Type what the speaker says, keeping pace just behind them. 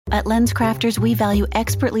At LensCrafters, we value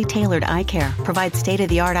expertly tailored eye care, provide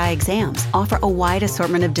state-of-the-art eye exams, offer a wide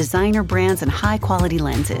assortment of designer brands and high-quality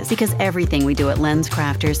lenses. Because everything we do at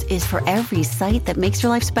LensCrafters is for every sight that makes your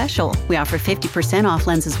life special. We offer 50% off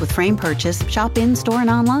lenses with frame purchase. Shop in-store and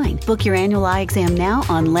online. Book your annual eye exam now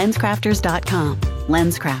on LensCrafters.com.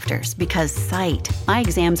 LensCrafters, because sight. Eye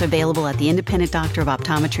exams are available at the independent doctor of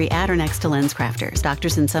optometry at or next to LensCrafters.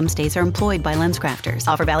 Doctors in some states are employed by LensCrafters.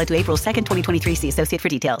 Offer valid to April 2nd, 2023. See associate for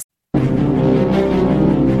details.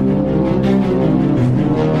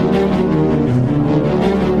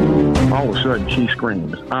 All of a sudden, she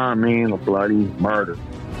screams, I mean, a bloody murder.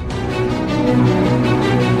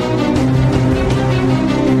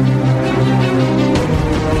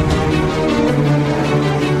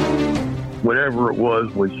 Whatever it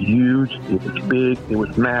was huge, it was big, it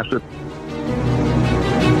was massive.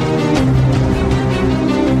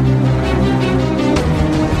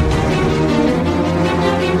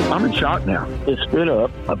 I'm in shock now. It stood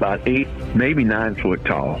up about 8, maybe 9 foot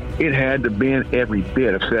tall. It had to been every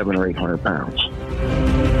bit of 700 or 800 pounds.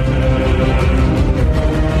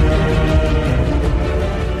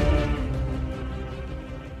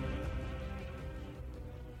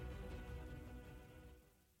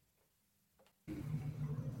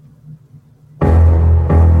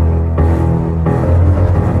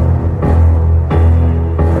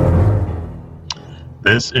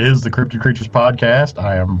 This is the Cryptid Creatures Podcast.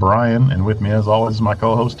 I am Brian, and with me, as always, is my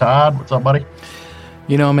co-host Todd. What's up, buddy?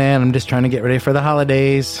 You know, man, I'm just trying to get ready for the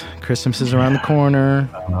holidays. Christmas is around the corner.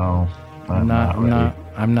 No, I'm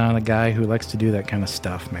not a guy who likes to do that kind of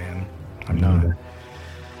stuff, man. I'm not.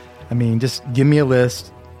 I mean, just give me a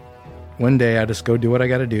list. One day, I just go do what I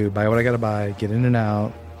got to do, buy what I got to buy, get in and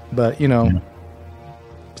out. But you know,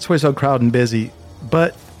 it's always so crowded and busy.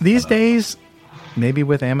 But these days, maybe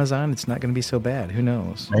with Amazon, it's not going to be so bad. Who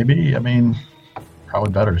knows? Maybe. I mean,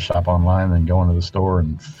 probably better to shop online than go into the store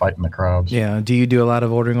and fight in the crowds. Yeah. Do you do a lot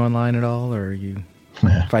of ordering online at all, or you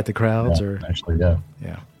fight the crowds? Yeah, or actually, yeah.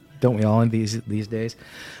 Yeah. Don't we all in these days?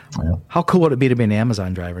 Yeah. How cool would it be to be an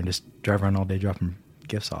Amazon driver and just drive around all day dropping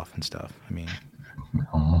gifts off and stuff? I mean,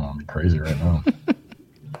 I'm crazy right now.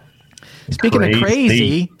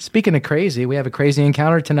 Speaking of crazy, we have a crazy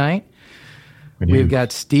encounter tonight. We've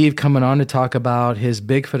got Steve coming on to talk about his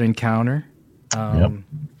Bigfoot encounter. Yep.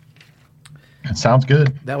 It sounds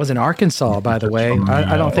good. That was in Arkansas, by the way.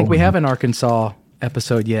 I don't think we have an Arkansas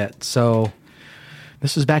episode yet. So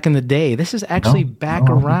this was back in the day. This is actually back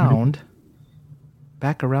around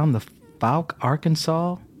the Fouke,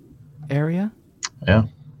 Arkansas area. Yeah.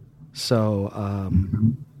 So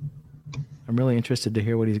I'm really interested to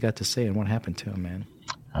hear what he's got to say and what happened to him, man.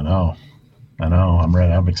 I know. I'm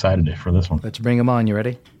ready. I'm excited for this one. Let's bring him on. You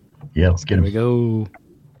ready? Yeah, let's get him. Here we go.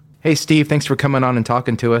 Hey, Steve, thanks for coming on and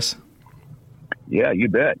talking to us. Yeah, you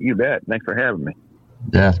bet. Thanks for having me.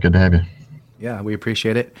 Yeah, it's good to have you. Yeah, we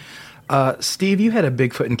appreciate it. Steve, you had a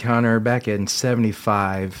Bigfoot encounter back in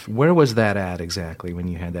 1975. Where was that at exactly when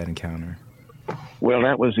you had that encounter? Well,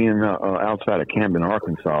 that was in outside of Camden,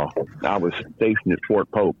 Arkansas. I was stationed at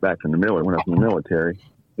Fort Pope back in the military when I was in the military.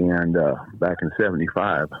 And back in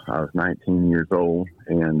 1975, I was 19 years old,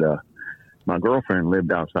 and my girlfriend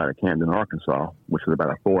lived outside of Camden, Arkansas, which is about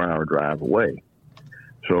a 4-hour drive away.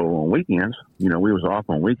 So on weekends, we was off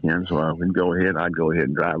on weekends, so I'd go ahead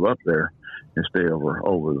and drive up there and stay over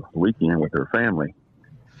the weekend with her family.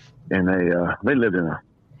 And they lived in a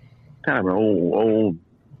kind of an old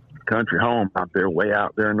country home out there, way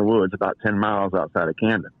out there in the woods, about 10 miles outside of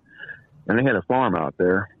Camden. And they had a farm out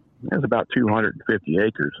there. It was about 250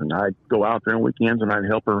 acres, and I'd go out there on weekends and I'd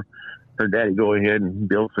help her daddy go ahead and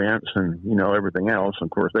build fence and, everything else.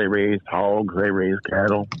 Of course, they raised hogs, they raised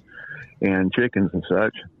cattle and chickens and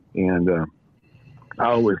such. And I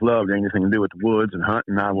always loved anything to do with the woods and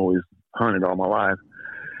hunting. I've always hunted all my life.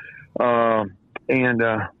 And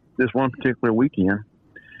this one particular weekend, it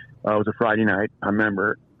was a Friday night. I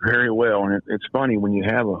remember it very well. And it's funny when you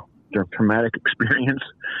have a traumatic experience,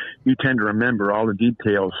 you tend to remember all the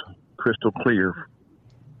details crystal clear.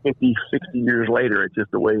 50, 60 years later, it's just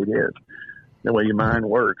the way it is, the way your mind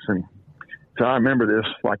works. And so I remember this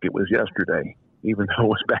like it was yesterday, even though it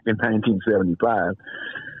was back in 1975.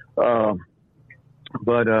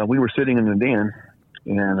 But we were sitting in the den,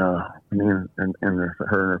 and me and her and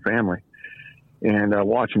her family, and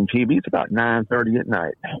watching TV. It's about 9:30 at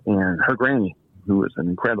night, and her granny, who was an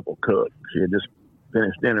incredible cook, she had just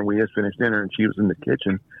finished dinner. We just finished dinner, and she was in the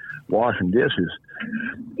kitchen washing dishes.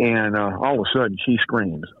 And all of a sudden, she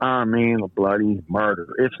screams, "I mean, a bloody murder!"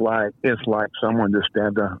 It's like someone just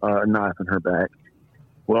stabbed a knife in her back.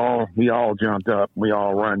 Well, we all jumped up. We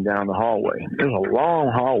all run down the hallway. It was a long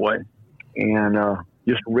hallway, and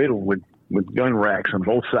just riddled with gun racks on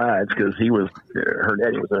both sides, because her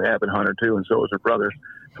daddy was an avid hunter too, and so was her brother.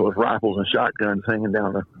 So it was rifles and shotguns hanging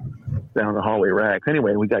down the hallway racks.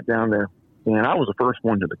 Anyway, we got down there, and I was the first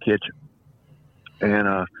one to the kitchen, and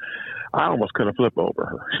I almost could have flipped over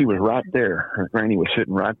her. She was right there. Her granny was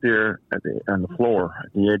sitting right there on the floor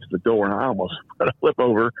at the edge of the door, and I almost could have flipped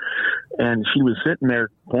over. And she was sitting there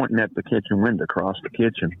pointing at the kitchen window across the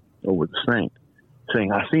kitchen over the sink,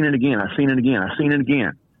 saying, "I seen it again. I seen it again. I seen it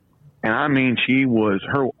again." And I mean,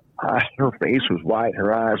 her face was white.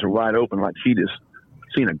 Her eyes were wide open, like she just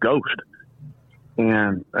seen a ghost.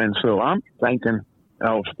 And so I'm thinking,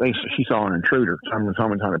 she saw an intruder.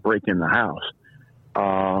 Someone trying to break in the house.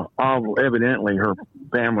 Evidently, her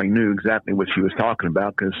family knew exactly what she was talking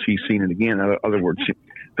about, because she's seen it again. In other words, she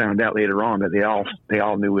found out later on that they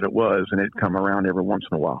all knew what it was, and it'd come around every once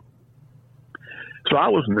in a while. So I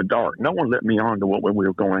was in the dark. No one let me on to what we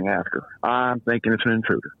were going after. I'm thinking it's an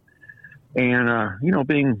intruder. And,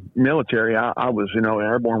 being military, I was, an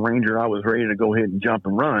airborne ranger. I was ready to go ahead and jump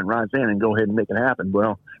and run right then and go ahead and make it happen.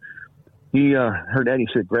 Well, her daddy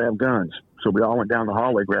said, grab guns. So we all went down the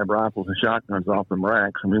hallway, grabbed rifles and shotguns off the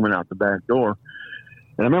racks, and we went out the back door.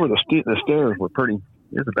 And I remember the stairs were it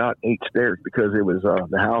was about 8 stairs, because it was,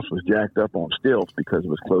 the house was jacked up on stilts because it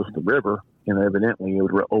was close to the river, and evidently it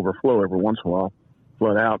would overflow every once in a while,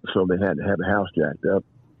 flood out, so they had to have the house jacked up.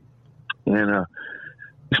 And,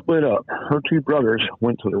 we split up. Her 2 brothers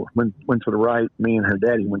went to the right. Me and her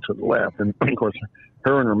daddy went to the left. And of course,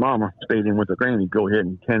 her and her mama stayed in with her granny to go ahead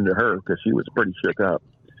and tend to her, because she was pretty shook up.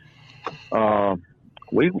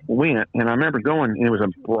 We went, and I remember going, and it was a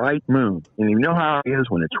bright moon. And you know how it is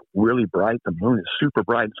when it's really bright? The moon is super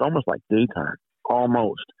bright. It's almost like daytime,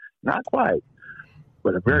 almost. Not quite,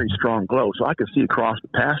 but a very strong glow. So I could see across the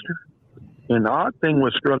pasture. And the odd thing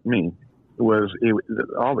what struck me was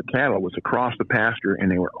all the cattle was across the pasture,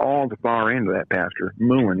 and they were all the far end of that pasture,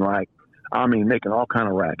 mooing making all kind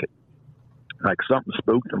of racket, like something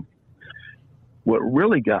spooked them. What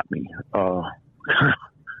really got me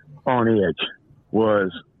on edge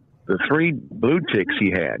was the 3 blue ticks he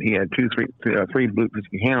had. He had 3 blue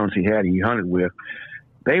hounds he hunted with.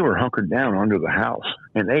 They were hunkered down under the house,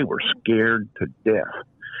 and they were scared to death.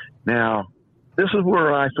 Now, this is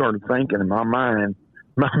where I started thinking in my mind,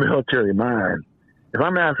 my military mind, if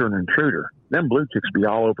I'm after an intruder, them blue ticks be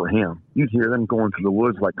all over him. You'd hear them going through the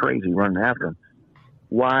woods like crazy, running after him.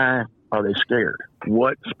 Why are they scared?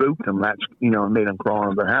 What spooked them? That's, and made them crawl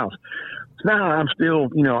into their house. So now I'm still,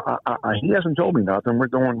 he hasn't told me nothing. We're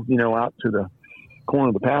going, out to the corner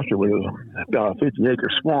of the pasture where there's about a 50-acre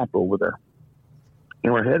swamp over there.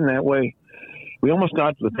 And we're heading that way. We almost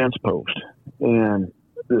got to the fence post, and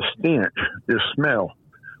the stench, this smell,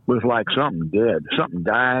 was like something dead. Something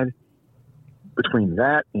died. Between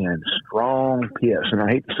that and strong piss. And I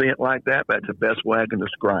hate to say it like that, but that's the best way I can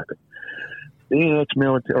describe it. Being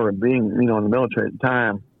ex-military, or being, in the military at the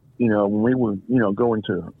time, when we would, go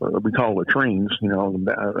into, we call latrines,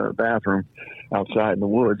 the bathroom outside in the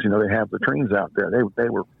woods, they have latrines out there. They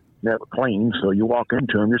were never clean. So you walk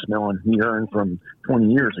into them, you're smelling urine from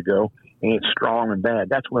 20 years ago, and it's strong and bad.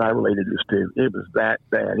 That's what I related this to. It was that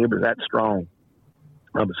bad. It was that strong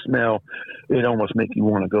of a smell. It almost make you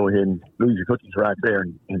want to go ahead and lose your cookies right there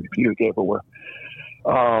and puke everywhere.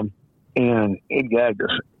 And it gagged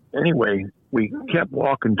us. Anyway, we kept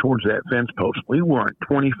walking towards that fence post. We weren't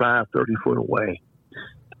 25, 30 foot away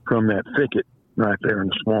from that thicket right there in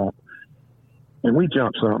the swamp. And we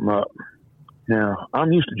jumped something up. Now,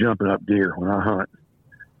 I'm used to jumping up deer when I hunt.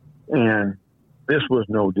 And this was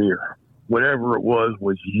no deer. Whatever it was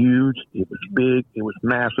huge. It was big. It was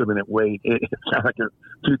massive, and it weighed. It sounded like a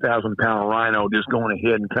 2,000-pound rhino just going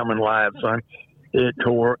ahead and coming live, son. It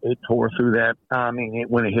tore through that. I mean, it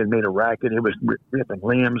went ahead and made a racket. It was ripping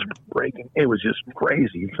limbs, breaking. It was just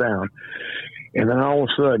crazy sound. And then all of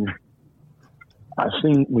a sudden,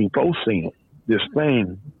 we both seen it. This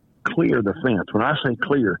thing clear the fence. When I say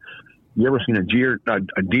clear, you ever seen a deer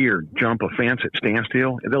jump a fence at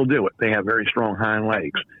standstill? They'll do it. They have very strong hind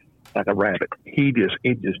legs, like a rabbit.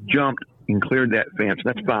 It just jumped and cleared that fence.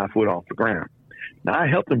 That's 5 foot off the ground. Now, I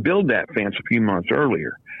helped them build that fence a few months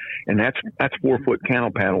earlier, and that's 4 foot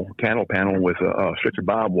cattle panel with a stretch of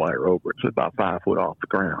barbed wire over it. So it's about 5 foot off the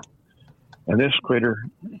ground. And this critter,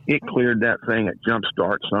 it cleared that thing at jump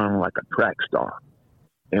start, son, like a track star.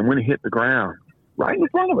 And when it hit the ground, right in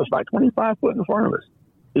front of us, like 25 foot in front of us,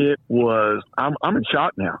 it was, I'm in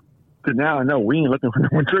shock now. Because now I know we ain't looking for no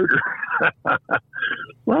intruder.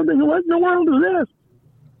 Well, I'm thinking, what in the world is this?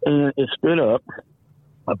 And it stood up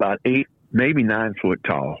about 8, maybe 9 foot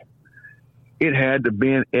tall. It had to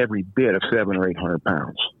bend every bit of 700 or 800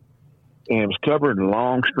 pounds. and it was covered in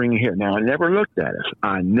long stringy hair. Now, I never looked at us.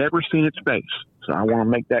 I never seen its face. So I want to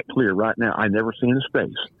make that clear right now. I never seen its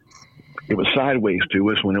face. It was sideways to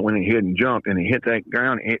us when it hit and jumped, and it hit that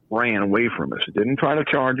ground. It ran away from us. It didn't try to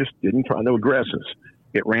charge us, didn't try to aggress us.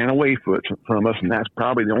 It ran away from us, and that's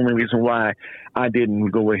probably the only reason why I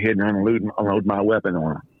didn't go ahead and unload my weapon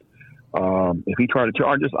on him. If he tried to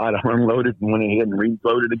charge us, I'd have unloaded and went ahead and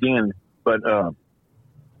reloaded again. But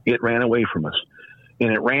it ran away from us,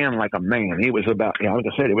 and it ran like a man. It was about, like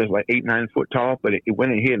I said, it was like 8-9 foot tall, but it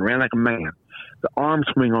went ahead and ran like a man. The arm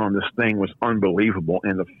swing on this thing was unbelievable,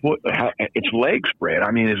 and the foot, its leg spread.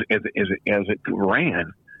 I mean, as it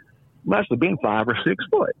ran, must have been 5 or 6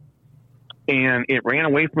 foot, and it ran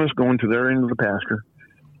away from us, going to their end of the pasture.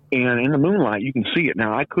 And in the moonlight, you can see it.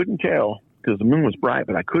 Now, I couldn't tell because the moon was bright,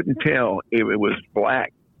 but I couldn't tell if it was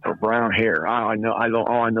black or brown hair. All I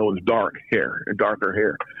know is darker hair.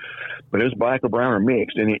 But it was black or brown or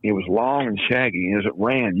mixed, and it was long and shaggy. And as it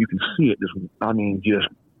ran, you can see it just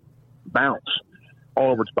bounce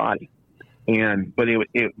all over its body. But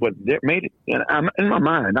it made it. And I'm in my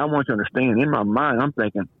mind, I want you to understand. In my mind, I'm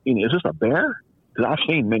thinking, is this a bear? Because I've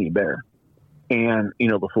seen many bears, and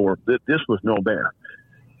before this was no bear.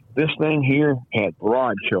 This thing here had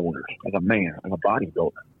broad shoulders, like a man, like a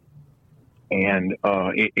bodybuilder. And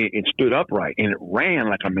it stood upright, and it ran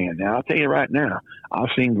like a man. Now, I'll tell you right now, I've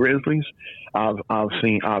seen grizzlies, I've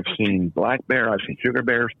seen black bear, I've seen sugar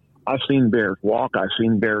bears, I've seen bears walk, I've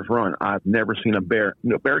seen bears run. I've never seen a bear.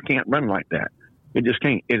 No, bear can't run like that. It just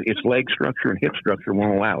can't. Its leg structure and hip structure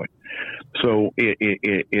won't allow it. So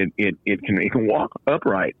it can walk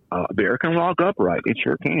upright. A bear can walk upright. It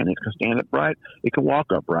sure can. It can stand upright. It can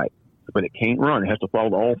walk upright, but it can't run. It has to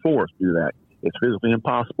follow all fours to do that. It's physically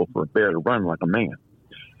impossible for a bear to run like a man.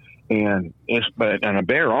 And a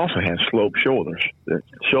bear also has sloped shoulders. The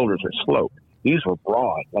shoulders are sloped. These were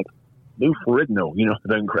broad, like Lou Ferrigno,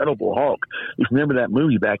 the Incredible Hulk. You remember that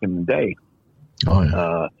movie back in the day? Oh,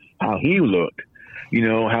 yeah. How he looked,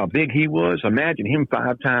 how big he was. Imagine him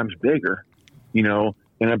 5 times bigger, and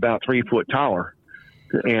about 3 foot taller,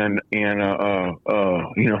 and about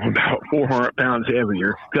 400 pounds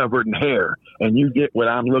heavier, covered in hair. And you get what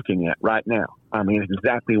I'm looking at right now. I mean, it's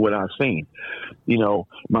exactly what I've seen,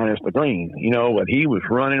 minus the green, but he was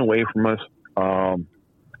running away from us.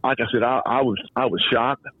 Like I said, I was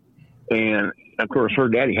shocked. And of course, her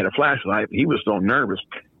daddy had a flashlight. He was so nervous.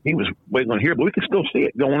 He was waiting on here, but we could still see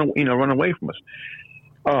it going, run away from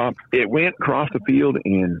us. It went across the field,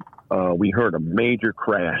 and we heard a major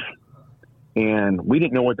crash. And we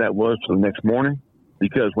didn't know what that was till the next morning,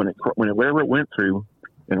 because wherever it went through,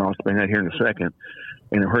 and I'll explain that here in a second,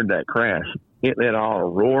 and I heard that crash, it let out a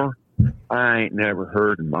roar I ain't never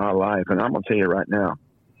heard in my life. And I'm going to tell you right now,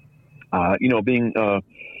 being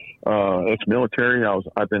ex-military,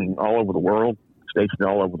 I've been all over the world, stationed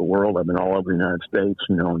all over the world. I've been all over the United States,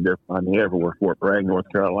 everywhere. Fort Bragg, North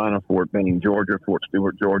Carolina, Fort Benning, Georgia, Fort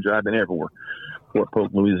Stewart, Georgia. I've been everywhere. Fort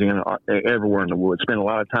Polk, Louisiana, everywhere in the woods. Spent a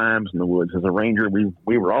lot of times in the woods. As a ranger,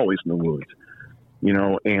 we were always in the woods,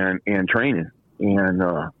 and training. And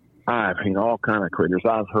I've seen all kind of critters.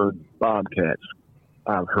 I've heard bobcats.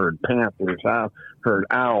 I've heard panthers. I've heard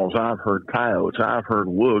owls. I've heard coyotes. I've heard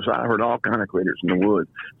wolves. I've heard all kind of critters in the woods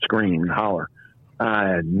scream and holler. I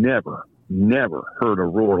had never heard a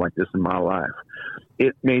roar like this in my life.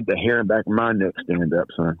 It made the hair back of my neck stand up,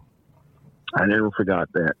 son. I never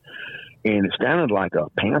forgot that. And it sounded like a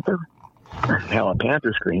panther. How a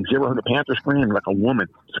panther screams. You ever heard a panther scream? Like a woman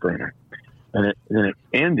screaming. And then it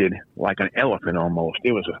ended like an elephant almost.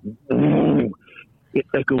 It was it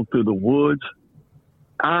echoed through the woods.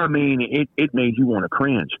 I mean, it made you want to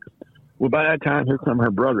cringe. Well, by that time, here come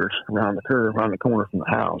her brothers around the curve, around the corner from the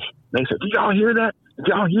house. They said, "Did y'all hear that? Did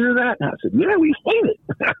y'all hear that?" And I said, "Yeah, we've seen it.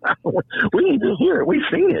 We didn't just hear it. We've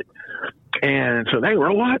seen it." And so they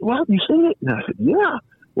were, "What? You seen it?" And I said, "Yeah."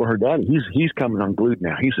 Well, her daddy, he's coming unglued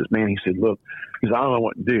now. He says, "Man," he said, "Look," he said, "I don't know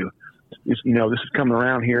what to do. This is coming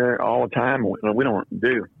around here all the time. We don't know what to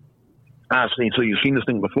do." I said, "So you've seen this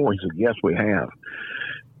thing before?" He said, "Yes, we have."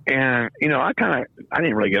 And, I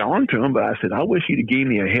didn't really get on to him, but I said, "I wish you'd have gave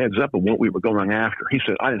me a heads up of what we were going after." He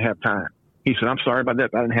said, "I didn't have time." He said, "I'm sorry about that,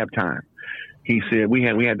 but I didn't have time." He said, we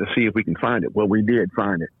had to see if we can find it. Well, we did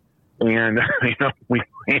find it. And, we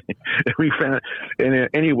found it. And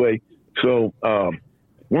anyway, so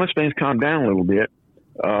once things calmed down a little bit,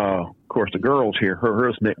 of course, the girls here,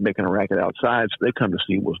 her making a racket outside, so they come to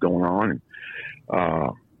see what's going on.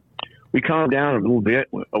 And we calmed down a little bit.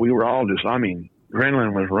 We were all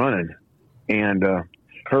adrenaline was running. And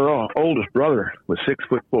her oldest brother was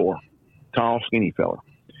 6'4", tall, skinny fella.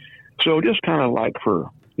 So just kind of like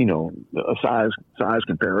for, a size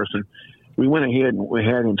comparison, we went ahead and we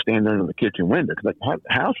had him stand under the kitchen window because the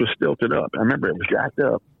house was stilted up. I remember it was jacked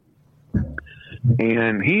up.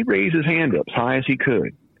 And he raised his hand up as high as he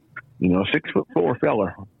could. 6'4"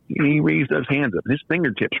 fella. He raised his hands up. His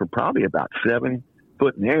fingertips were probably about 7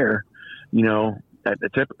 foot in the air, at the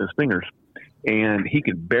tip of his fingers. And he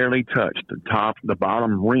could barely touch the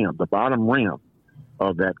bottom rim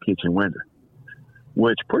of that kitchen window,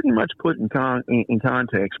 which pretty much put in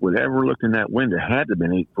context, whatever looked in that window had to have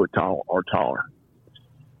been 8 foot tall or taller.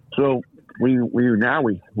 So we're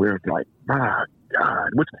like, my God,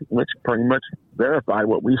 which pretty much verified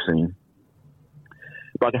what we've seen.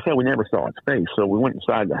 Like I said, we never saw its face. So we went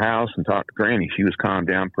inside the house and talked to Granny. She was calmed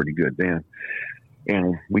down pretty good then.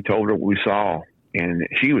 And we told her what we saw. And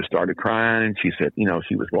she started crying. And she said,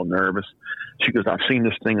 she was real nervous. She goes, I've seen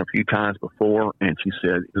this thing a few times before. And she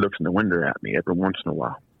said, it looks in the window at me every once in a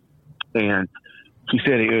while. And she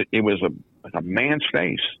said it was like a man's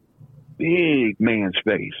face, big man's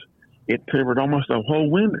face. It covered almost the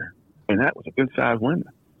whole window. And that was a good sized window.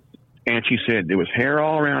 And she said there was hair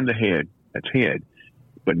all around its head,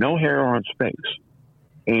 but no hair on its face.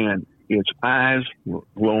 And its eyes were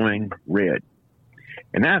glowing red.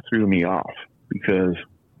 And that threw me off because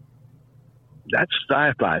that's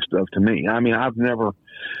sci-fi stuff to me. I mean, I'm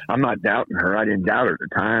not doubting her. I didn't doubt her at the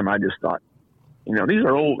time. I just thought, these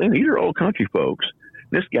are old country folks.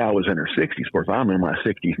 This gal was in her 60s. Of course, I'm in my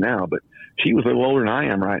 60s now, but she was a little older than I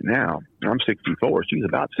am right now. I'm 64. She's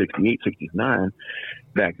about 68, 69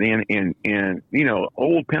 back then. And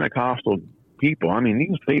old Pentecostal people. I mean,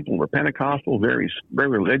 these people were Pentecostal, very, very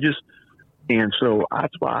religious. And so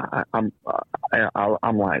that's why I'm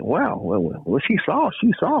like, wow, well, she saw,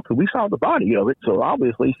 because we saw the body of it. So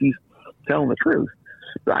obviously she's telling the truth.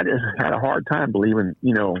 But I just had a hard time believing,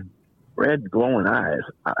 red glowing eyes.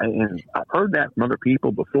 And I've heard that from other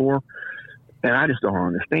people before, and I just don't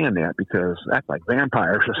understand that because that's like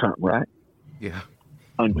vampires or something, right? Yeah.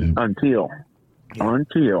 Until a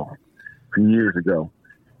few years ago,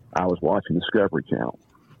 I was watching Discovery Channel,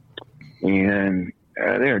 and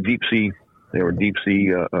they were deep sea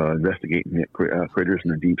investigating critters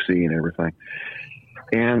in the deep sea and everything.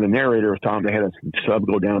 And the narrator was telling they had a sub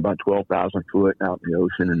go down about 12,000 foot out in the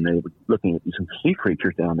ocean, and they were looking at these sea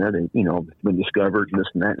creatures down there. They, been discovered, and this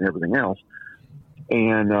and that and everything else.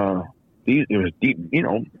 And it was deep,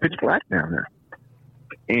 pitch black down there.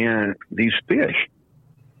 And these fish,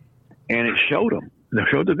 and it showed them. They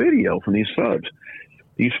showed the video from these subs,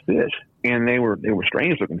 these fish, and they were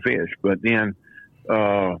strange looking fish. But then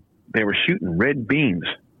they were shooting red beams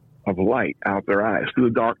of light out their eyes through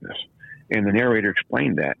the darkness. And the narrator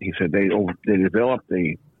explained that. He said they developed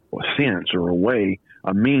a sense or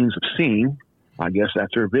a means of seeing. I guess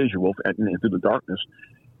that's their visual through the darkness,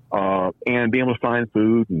 and being able to find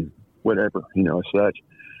food and whatever, as such.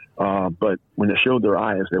 But when it showed their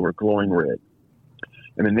eyes, they were glowing red.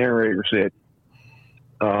 And the narrator said,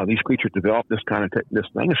 these creatures developed this kind of this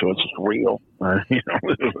thing, so it's real. This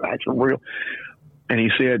is actually real. And he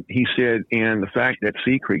said, and the fact that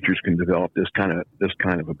sea creatures can develop this kind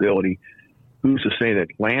of ability, who's to say that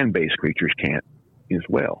land-based creatures can't as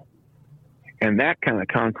well? And that kind of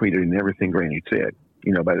concreted in everything Granny said,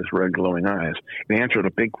 by this red glowing eyes. It answered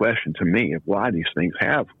a big question to me of why these things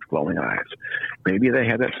have glowing eyes. Maybe they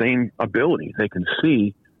have that same ability. They can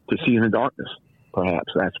see in the darkness.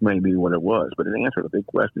 Perhaps that's maybe what it was, but it answered a big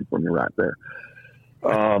question for me right there.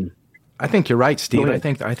 I think you're right, Steve. I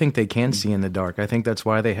think they can see in the dark. I think that's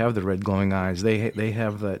why they have the red glowing eyes. They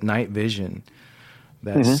have that night vision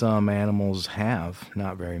that some animals have.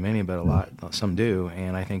 Not very many, but a lot. Some do.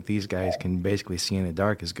 And I think these guys can basically see in the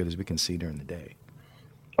dark as good as we can see during the day.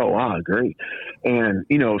 Oh, I agree. And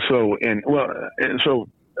the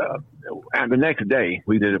next day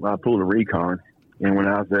we did it. I pulled a recon, and when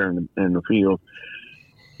I was there in the field,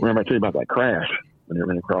 remember I told you about that crash when they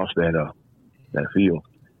ran across that field.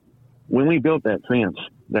 When we built that fence,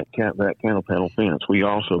 that cattle panel fence, we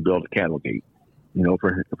also built a cattle gate,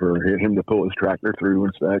 for him to pull his tractor through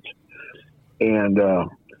and such. And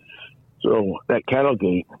so that cattle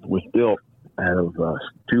gate was built out of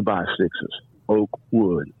 2x6s, oak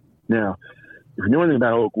wood. Now, if you know anything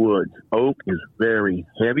about oak wood, oak is very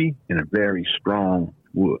heavy and a very strong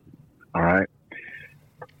wood. All right.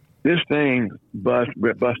 This thing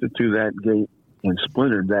busted through that gate and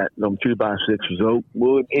splintered them 2x6s oak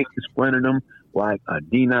wood. It splintered them like a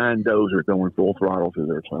D9 dozer going full throttle through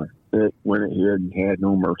their thing. It went ahead and had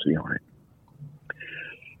no mercy on it.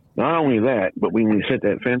 Not only that, but when we set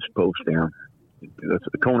that fence post down,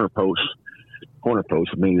 the corner post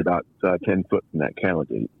made about 10 foot from that cattle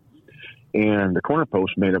gate. And the corner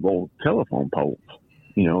post made of old telephone poles.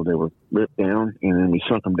 they were ripped down, and then we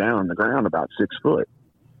sunk them down on the ground about 6 foot.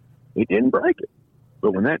 It didn't break it.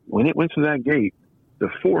 But when it went through that gate, the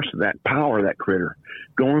force of that power of that critter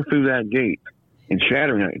going through that gate and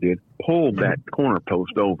shattering like it did, pulled that corner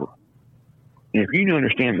post over. And if you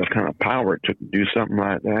understand the kind of power it took to do something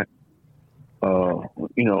like that,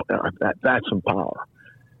 that's some power.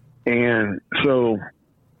 And so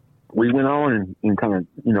we went on and kind of,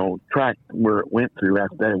 tracked where it went through.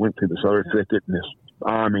 After that, it went through this other thicket.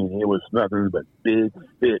 And it was nothing but big,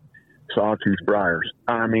 thick sawtooth briars.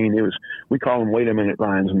 We call them wait a minute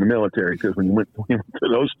vines in the military, because when you went to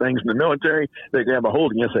those things in the military, they grab a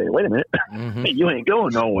hold of you and say, wait a minute, you ain't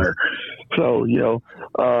going nowhere. So, it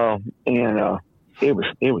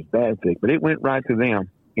was bad thick, but it went right to them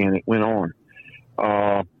and it went on.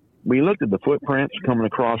 We looked at the footprints coming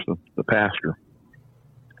across the pasture.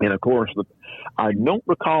 And of course, I don't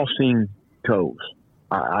recall seeing toes.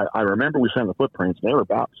 I remember we saw the footprints. They were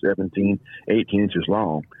about 17, 18 inches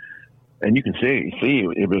long. And you can see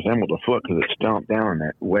it resembled a foot because it stomped down in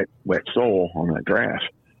that wet soil on that grass.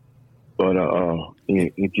 But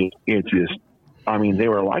it just, they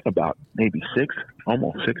were like about maybe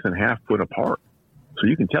almost 6.5 foot apart. So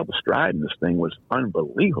you can tell the stride in this thing was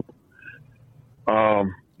unbelievable.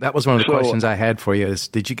 That was one of the questions I had for you is,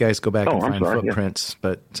 did you guys go back and find footprints? Yeah.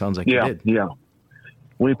 But it sounds like you did. Yeah.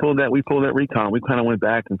 We pulled that recon. We kind of went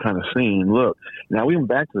back and kind of seen, look. Now we went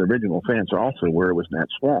back to the original fence also where it was in that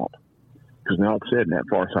swamp. Because now, like I said, in that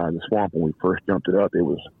far side of the swamp, when we first jumped it up, it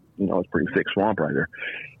was, it was pretty thick swamp right there.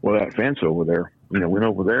 Well, that fence over there, went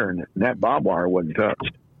over there, and that barbed wire wasn't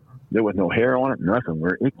touched. There was no hair on it, nothing.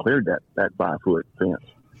 Where it cleared that 5 foot fence.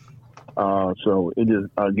 So it is,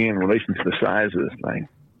 again, in relation to the size of this thing.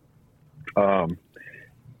 All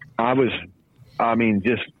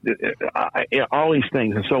these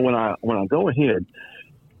things. And so when I go ahead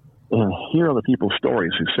and hear other people's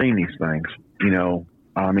stories who've seen these things,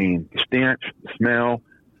 stench, smell,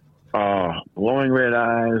 glowing red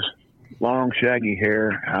eyes, long shaggy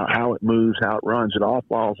hair, how it moves, how it runs, it all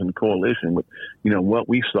falls in coalition with, what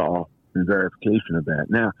we saw in verification of that.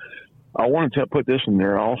 Now, I wanted to put this in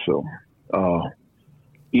there also.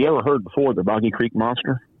 You ever heard before the Boggy Creek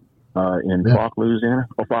Monster in Clark, Louisiana,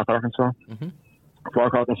 or Clark, Arkansas? Mm-hmm.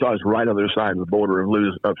 Clark, Arkansas is right on the other side of the border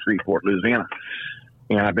of Shreveport, Louisiana.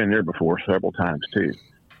 And I've been there before several times, too.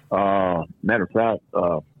 Matter of fact,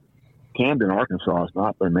 Camden, Arkansas is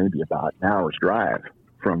not but maybe about an hour's drive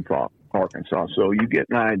from Clark, Arkansas. So you get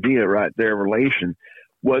an idea right there, relation.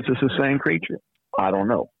 Was this the same creature? I don't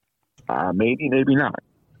know. Maybe, maybe not.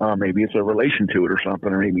 Maybe it's a relation to it or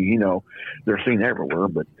something, or maybe, they're seen everywhere.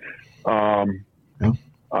 But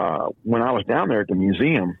when I was down there at the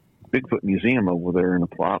museum, Bigfoot Museum over there in the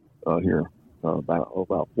plot here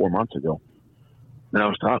about 4 months ago, and I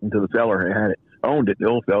was talking to the feller who had it, owned it, the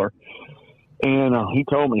old feller, and he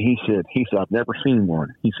told me, he said, I've never seen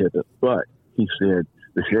one. He said, but he said,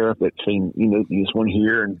 the sheriff that seen, this one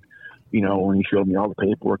here, and, when he showed me all the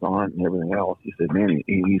paperwork on it and everything else, he said, man,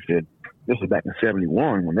 he said, this is back in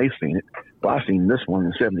 71 when they seen it. Well, I seen this one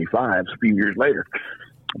in 75, a few years later.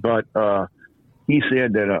 But he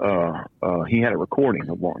said that he had a recording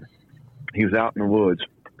of one. He was out in the woods,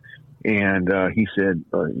 and he said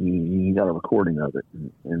he got a recording of it.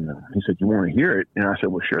 And he said, you want to hear it? And I said,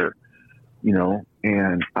 well, sure.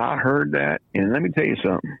 And I heard that. And let me tell you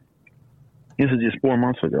something. This is just 4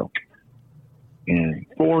 months ago. And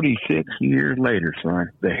 46 years later,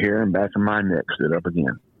 son, the hair in the back of my neck stood up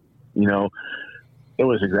again. It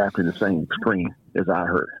was exactly the same scream as I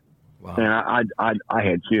heard. Wow. And I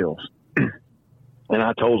had chills. And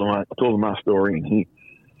I told him my story, and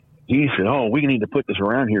he said, oh, we need to put this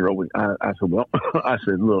around here. I said, well, I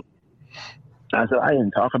said, I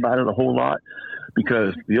didn't talk about it a whole lot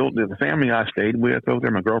because the family I stayed with over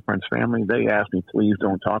there, my girlfriend's family, they asked me, please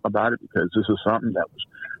don't talk about it because this is something that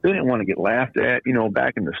they didn't want to get laughed at,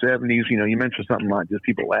 back in the 70s, you mentioned something like this,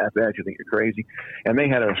 people laugh at you, think you're crazy. And they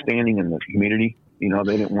had a standing in the community, they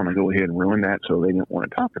didn't want to go ahead and ruin that. So they didn't want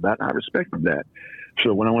to talk about it. And I respected that.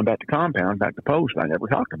 So when I went back to compound, back to post, I never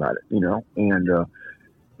talked about it, and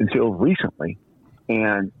until recently.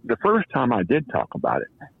 And the first time I did talk about it,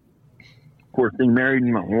 of course, being married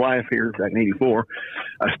and my wife here back in 84,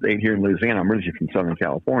 I stayed here in Louisiana. I'm originally from Southern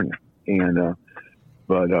California. And,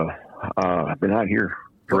 I've been out here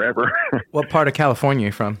forever. What part of California are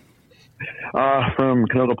you from? From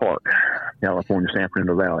Canoga Park, California, San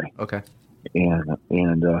Fernando Valley. Okay.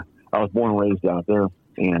 And I was born and raised out there.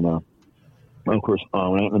 And, of course, when I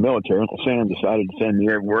went in the military, Uncle Sam decided to send me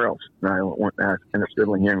everywhere else. And I ended up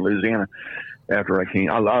settling here in Louisiana after I came.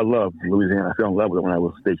 I love Louisiana. I fell in love with it when I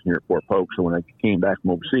was stationed here at Fort Polk. So when I came back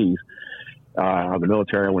from overseas, out of the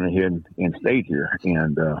military, I went ahead and stayed here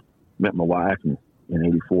and met my wife. And in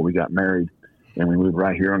 '84, we got married, and we moved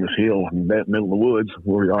right here on this hill in the middle of the woods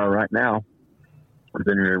where we are right now. We've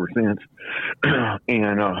been here ever since.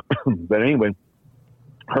 And but anyway,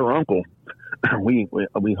 her uncle, we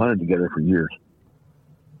hunted together for years.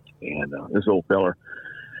 And this old feller,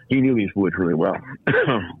 he knew these woods really well.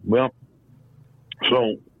 Well,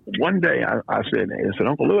 so one day I said,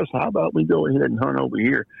 Uncle Lewis, how about we go ahead and hunt over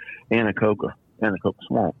here, Anacoca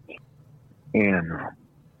Swamp? And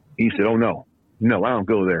he said, oh, no, I don't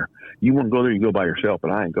go there. You want to go there, you go by yourself,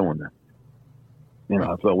 but I ain't going there. And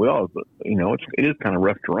I thought, well, it is kind of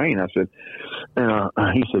rough terrain. I said,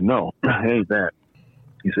 he said, no, it ain't that.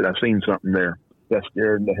 He said, I've seen something there that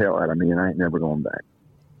scared the hell out of me, and I ain't never going back.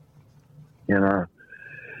 And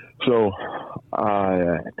so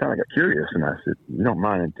I kind of got curious, and I said, you don't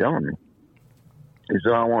mind telling me? He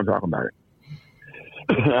said, I want to talk about it.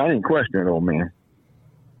 I didn't question it, old man.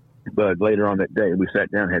 But later on that day, we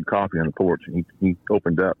sat down and had coffee on the porch, and he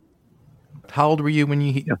opened up. How old were you when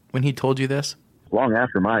he told you this? Long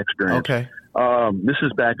after my experience. Okay. This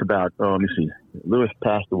is back about, let me see, Lewis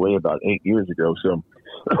passed away about 8 years ago, so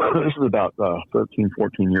this is about 13,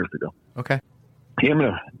 14 years ago. Okay. Him and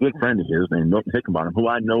a good friend of his named Milton Hickenbottom, who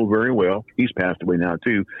I know very well. He's passed away now,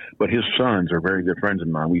 too, but his sons are very good friends of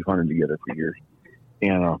mine. We've hunted together for years.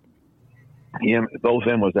 And both of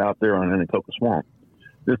them was out there on Anacoca Swamp.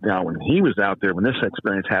 Now, when he was out there, when this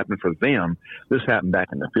experience happened for them, this happened back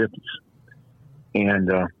in the 50s.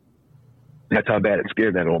 And that's how bad it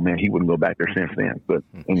scared that old man. He wouldn't go back there since then,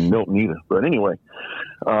 and Milton either. But anyway,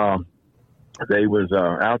 they was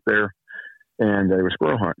out there, and they were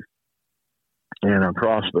squirrel hunting. And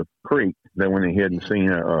across the creek, they went ahead and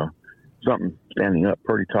seen something standing up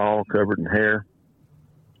pretty tall, covered in hair,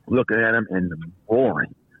 looking at him and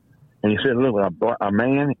roaring. And he said, look, a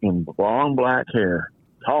man in long black hair,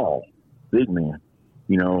 tall, big man,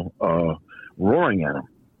 roaring at him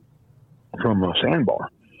from a sandbar.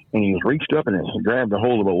 And he was reached up and he grabbed a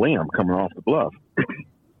hold of a limb coming off the bluff.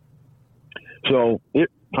 So it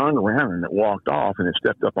turned around and it walked off, and it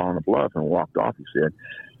stepped up on the bluff and walked off, he said.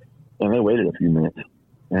 And they waited a few minutes.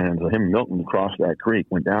 And him and Milton crossed that creek,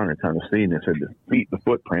 went down and kind of see, and they said the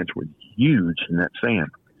footprints were huge in that sand.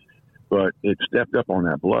 But it stepped up on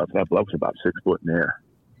that bluff. That bluff was about 6 foot in the air.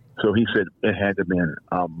 So he said it had to have been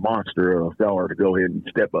a monster of a fella to go ahead and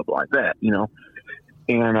step up like that,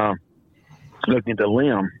 And looking at the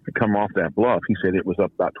limb to come off that bluff, he said it was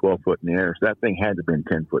up about 12 foot in the air. So that thing had to have been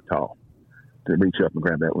 10 foot tall to reach up and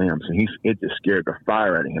grab that limb. So it just scared the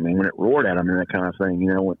fire out of him. I mean, when it roared at him and that kind of thing,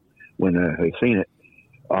 when they seen it,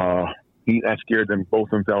 that scared them, both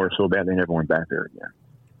of them fellas so bad they never went back there again.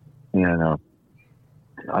 And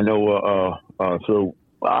I know, so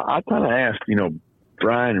I kind of asked,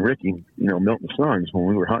 Brian and Ricky, Milton's sons, when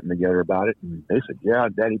we were hunting together about it, and they said, yeah,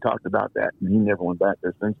 Daddy talked about that, and he never went back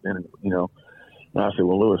there since then, And I said,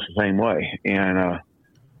 well, Lewis, the same way. And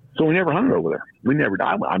so we never hunted over there. We never,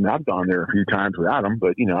 I've gone there a few times without them,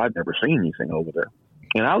 but, I've never seen anything over there.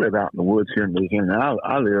 And I live out in the woods here in Louisiana. Now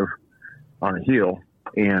I live on a hill,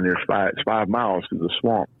 and there's 5 miles through the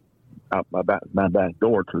swamp out my back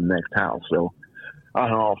door to the next house. So I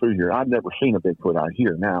hunt all through here. I've never seen a Bigfoot out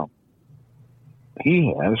here. Now,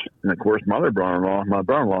 he has, and of course my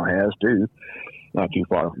brother-in-law has too, not too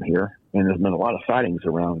far from here. And there's been a lot of sightings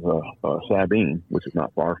around Sabine, which is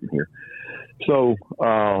not far from here. So,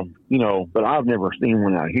 but I've never seen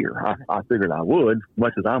one out here. I figured I would,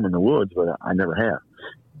 much as I'm in the woods, but I never have.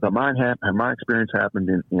 But my experience happened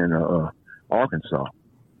in Arkansas.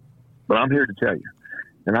 But I'm here to tell you,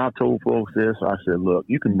 and I've told folks this, I said, look,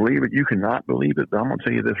 you can believe it, you cannot believe it, but I'm going to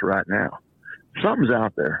tell you this right now. Something's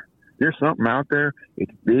out there. There's something out there.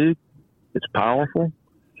 It's big, it's powerful,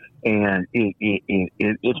 and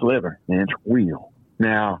it's living, and it's real.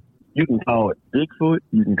 Now, you can call it Bigfoot,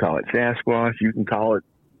 you can call it Sasquatch, you can call it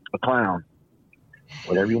a clown,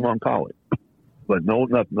 whatever you want to call it. But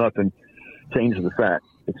nothing changes the fact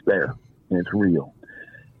it's there, and it's real.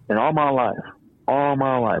 And all my life,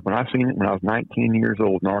 when I seen it when I was 19 years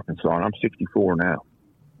old in Arkansas, and I'm 64 now,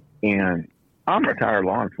 and I'm retired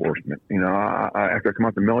law enforcement. After I come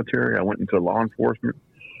out the military, I went into law enforcement.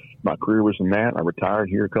 My career was in that. I retired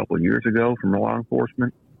here a couple of years ago from law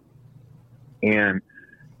enforcement. And,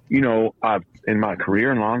 I've in my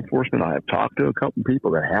career in law enforcement, I have talked to a couple of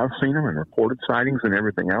people that have seen them and reported sightings and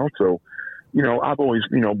everything else. So, I've always,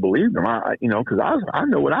 believed them. Because I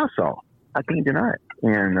know what I saw. I can't deny it.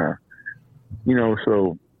 And,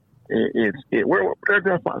 so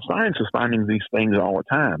science is finding these things all the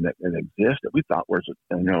time that exist that we thought was,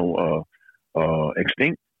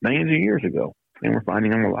 extinct millions of years ago. and we're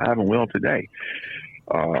finding them alive and well today.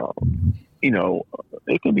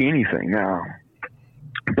 It can be anything now.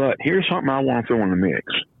 But here's something I want to throw in the mix.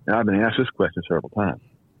 And I've been asked this question several times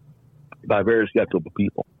by very skeptical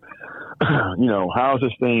people. How does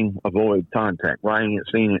this thing avoid contact? Why ain't it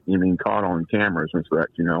seen it? You mean caught on cameras and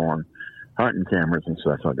such, on hunting cameras and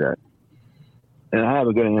such like that? And I have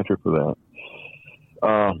a good answer for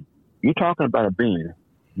that. You're talking about a being.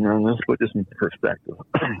 Let's put this in perspective.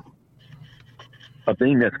 A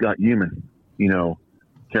being that's got human,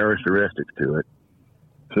 characteristics to it.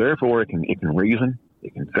 So therefore, it can reason,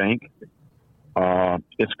 it can think.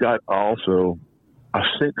 It's got also a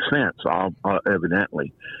sixth sense,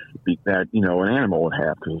 evidently, that an animal would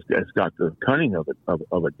have, because it's got the cunning of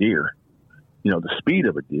a deer, the speed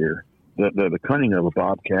of a deer, the cunning of a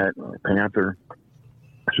bobcat or a panther,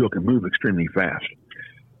 so it can move extremely fast.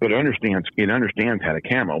 But it understands how to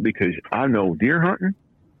camo, because I know deer hunting.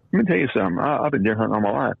 Let me tell you something. I've been deer hunting all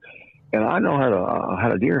my life, and I know how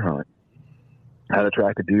to deer hunt, how to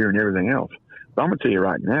track a deer and everything else. But I'm gonna tell you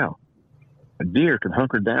right now, a deer can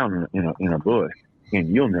hunker down in a bush, and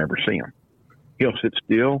you'll never see him. He'll sit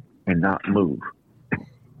still and not move.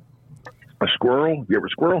 A squirrel, you ever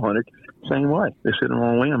squirrel hunted? Same way. They're sitting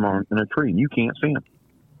on a limb in a tree, and you can't see them,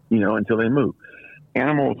 until they move.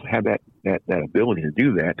 Animals have that ability to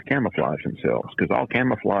do that, to camouflage themselves, because all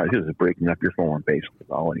camouflage is breaking up your form, basically.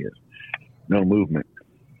 All it is. No movement.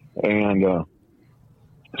 And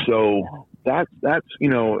so that's that's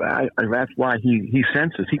why he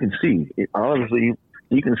senses. He can see. Obviously,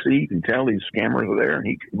 he can see. He can tell these scammers are there, and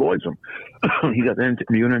he avoids them. He got that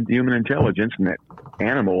human intelligence and that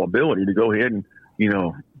animal ability to go ahead and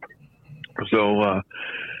So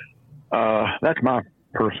that's my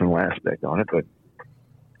personal aspect on it. But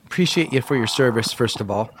appreciate you for your service, first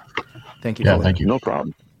of all. Thank you. Yeah, thank you. No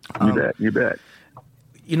problem. You bet.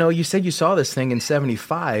 You said you saw this thing in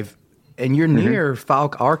 75. And you're near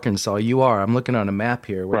Falk, Arkansas. You are. I'm looking on a map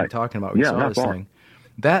here where right. I'm talking about. We saw this thing.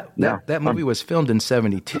 That movie was filmed in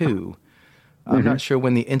 72. I'm not sure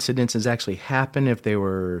when the incidences actually happened, if they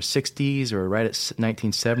were 60s or right at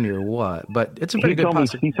 1970 or what. But it's a pretty good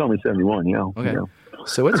possibility. He told me 71, yeah. Okay. Yeah.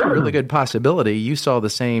 So it's a really good possibility you saw the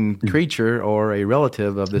same creature or a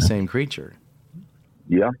relative of the same creature.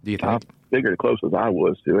 Yeah. Do you think? I figured as close as I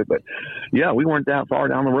was to it. But, yeah, we weren't that far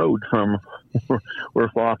down the road from where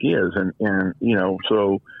Falk is. And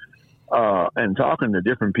and talking to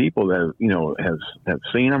different people that, have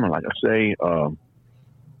seen them. And like I say,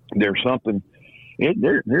 there's something, it's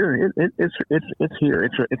here.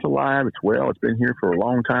 It's alive. It's well. It's been here for a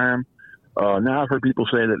long time. Now I've heard people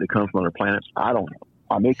say that it comes from other planets. I don't know.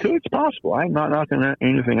 I mean, it's possible. I'm not knocking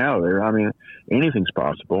anything out of there. I mean, anything's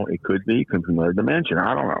possible. It could be. It could be from another dimension.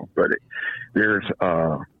 I don't know. But there's,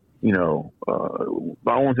 the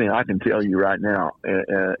only thing I can tell you right now,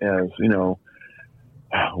 as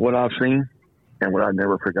what I've seen and what I've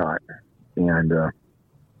never forgot, and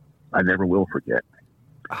I never will forget.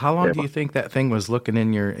 How long do you think that thing was looking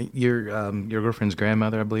in your girlfriend's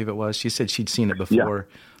grandmother, I believe it was? She said she'd seen it before.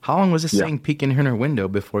 Yeah. How long was this thing peeking in her window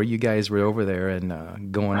before you guys were over there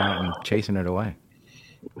and going out and chasing it away?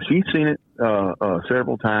 She'd seen it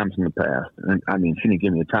several times in the past. And, I mean, she didn't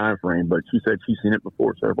give me a time frame, but she said she'd seen it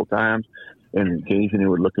before several times, and occasionally it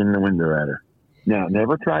would look in the window at her. Now, she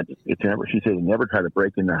said it never tried to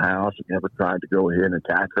break in the house. It never tried to go ahead and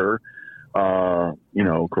attack her.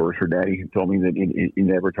 Of course, her daddy told me that he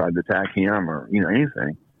never tried to attack him or,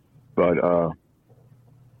 anything. But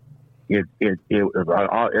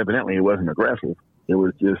evidently it wasn't aggressive. It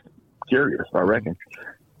was just curious, I reckon.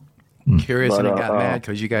 Curious, and it got mad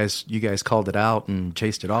because you guys called it out and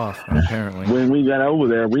chased it off, apparently. When we got over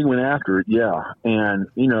there, we went after it, yeah. And,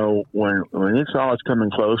 when it saw us coming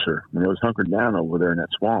closer, when it was hunkered down over there in that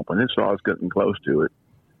swamp, when it saw us getting close to it,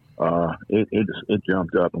 it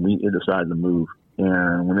jumped up and it decided to move.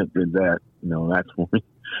 And when it did that, that's when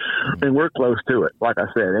and we're close to it. Like I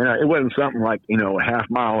said, and it wasn't something like, a half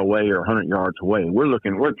mile away or 100 yards away. We're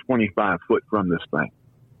 25 foot from this thing.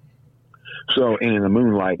 So, and in the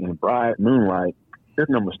moonlight, in the bright moonlight, there's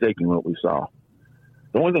no mistaking what we saw.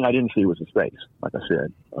 The only thing I didn't see was his face, like I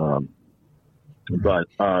said. But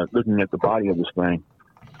looking at the body of this thing,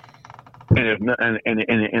 and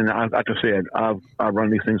like I said, I've run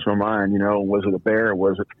these things from mind. Was it a bear? Or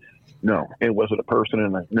was it? No, it wasn't a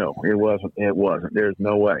person. No, it wasn't. It wasn't. There's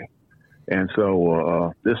no way. And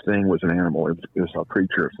so this thing was an animal. It was a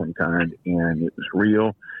creature of some kind, and it was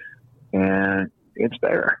real, and it's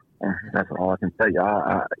there. That's all I can tell you.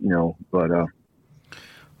 But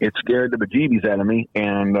it scared the bejeebies out of me,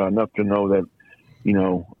 and enough to know that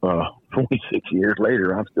 46 years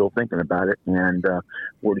later, I'm still thinking about it. And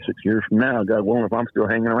 46 years from now, God willing, if I'm still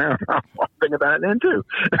hanging around, I'll think about it then too.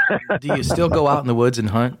 Do you still go out in the woods and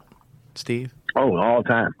hunt, Steve? Oh, all the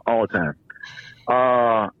time.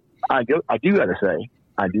 I do got to say,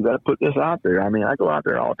 I do got to put this out there. I mean, I go out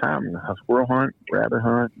there all the time. I squirrel hunt, rabbit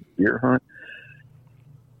hunt, deer hunt.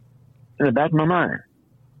 In the back of my mind,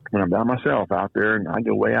 when I'm by myself out there and I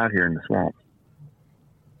go way out here in the swamp,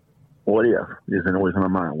 what if, isn't always in my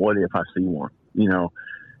mind, what if I see one,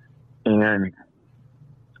 and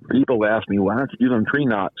people ask me, why don't you do them tree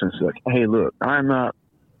knots and such? Hey, look, I'm not,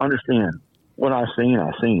 understand what I've seen.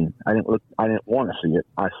 I didn't want to see it.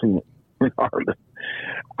 I seen it regardless.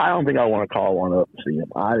 I don't think I want to call one up and see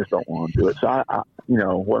him. I just don't want to do it. So I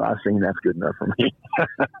what I've seen, that's good enough for me.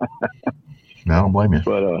 No, I don't blame you.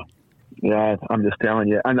 But, yeah, I'm just telling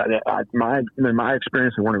you, my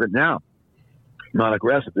experience in one of it now, not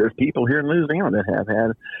aggressive. There's people here in Louisiana that have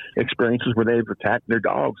had experiences where they've attacked their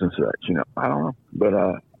dogs and such. I don't know, but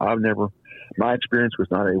my experience was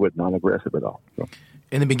not aggressive at all. So.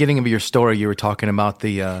 In the beginning of your story, you were talking about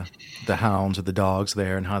the hounds or the dogs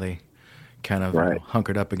there and how they kind of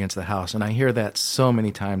hunkered up against the house. And I hear that so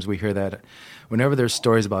many times. We hear that whenever there's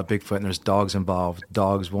stories about Bigfoot and there's dogs involved,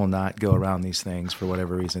 dogs will not go around these things for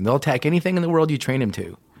whatever reason. They'll attack anything in the world you train them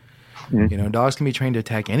to. Mm-hmm. Dogs can be trained to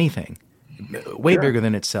attack anything way bigger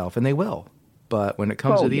than itself, and they will. But when it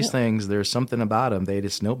comes to these things, there's something about them. They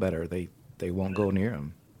just know better. They won't go near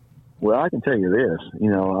them. Well, I can tell you this,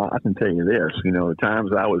 the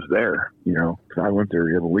times I was there, 'cause I went there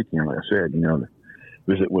every weekend, like I said, to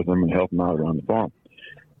visit with them and help them out around the farm.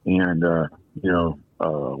 And,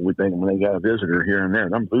 we think when they got a visitor here and there,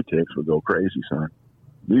 them blue ticks would go crazy, son.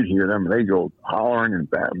 You'd hear them, and they go hollering and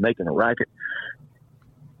making a racket.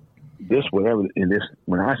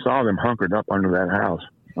 When I saw them hunkered up under that house,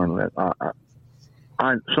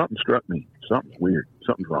 something struck me. Something's weird.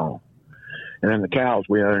 Something's wrong. And then the cows,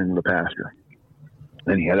 we had in the pasture.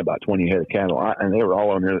 And he had about 20 head of cattle, and they were all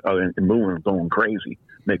on there moving, going crazy,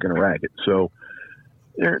 making a racket. So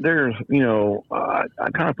there's, I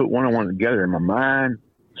kind of put one on one together in my mind.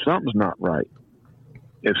 Something's not right.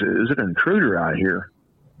 Is it an intruder out here?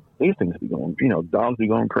 These things be going, dogs be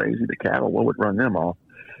going crazy. The cattle, what would run them off?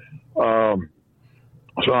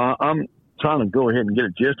 So I'm trying to go ahead and get a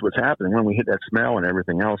gist of what's happening. When we hit that smell and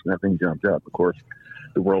everything else, and that thing jumped up, of course,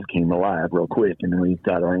 the world came alive real quick, and we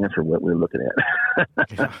got our answer what we were looking at.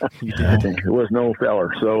 Yeah, you did. There was no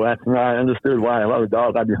feller, so that's when I understood why a lot of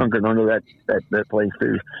dogs, I'd be hunkering under that place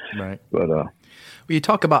too. Right. But well, you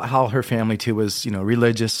talk about how her family too was,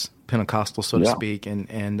 religious, Pentecostal, so to speak, and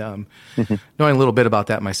knowing a little bit about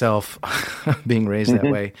that myself, being raised that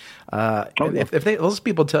way. If those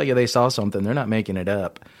people tell you they saw something, they're not making it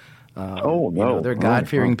up. They're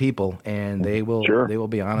God-fearing people, and they will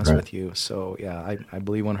be honest with you. So yeah, I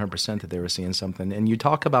believe 100% that they were seeing something. And you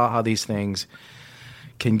talk about how these things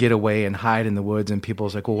can get away and hide in the woods, and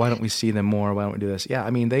people's like, well, why don't we see them more? Why don't we do this? Yeah,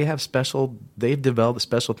 I mean, they've developed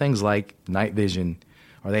special things like night vision,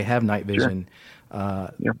 or they have night vision.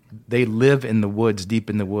 They live in the woods, deep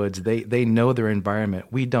in the woods. They know their environment.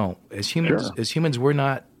 We don't. As humans, we're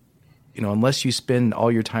not, unless you spend all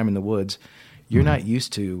your time in the woods, you're not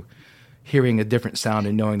used to hearing a different sound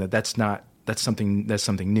and knowing that's something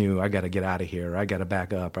new. I got to get out of here. I got to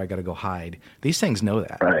back up. Or I got to go hide. These things know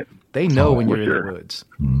that. Right. They know when you're in the woods.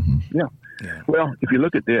 Mm-hmm. Yeah. Well, if you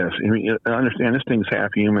look at this, I understand this thing's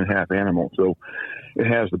half human, half animal. So it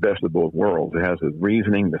has the best of both worlds. It has the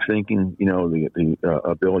reasoning, the thinking, the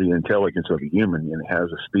ability and intelligence of a human, and it has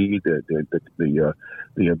the speed,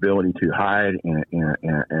 the ability to hide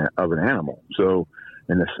of an animal. So,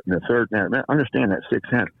 and the third, understand that sixth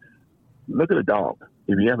sense. Look at a dog.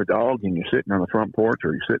 If you have a dog and you're sitting on the front porch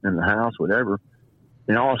or you're sitting in the house, whatever,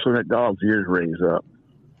 and all of a sudden that dog's ears raise up,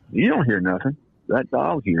 you don't hear nothing. That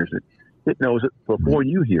dog hears it. It knows it before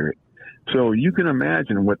you hear it. So you can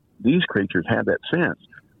imagine what these creatures have, that sense.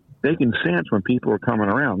 They can sense when people are coming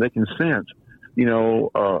around. They can sense, they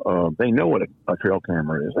know what a trail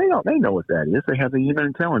camera is. They know what that is. They have the human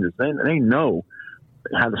intelligence. They know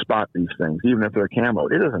how to spot these things, even if they're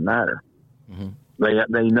camoed. It doesn't matter. Mm-hmm.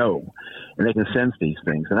 They know, and they can sense these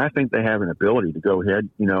things. And I think they have an ability to go ahead,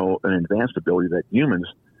 an advanced ability that humans,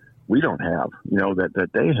 we don't have, that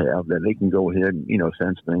they have, that they can go ahead and,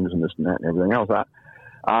 sense things and this and that and everything else.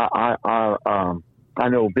 I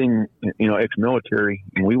know being, ex-military,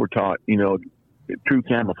 and we were taught, true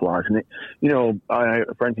camouflage. And,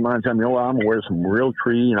 friends of mine tell me, I'm going to wear some real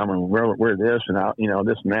tree and I'm going to wear this and,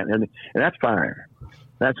 this and that and everything. And that's fine.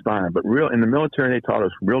 That's fine. But in the military, they taught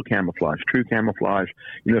us real camouflage, true camouflage.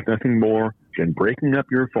 It's nothing more than breaking up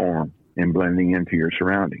your form and blending into your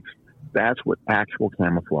surroundings. That's what actual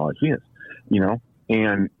camouflage is, you know.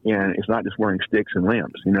 And it's not just wearing sticks and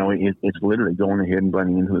limbs, you know. It's literally going ahead and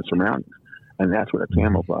blending into the surroundings, and that's what a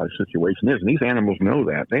camouflage situation is. And these animals know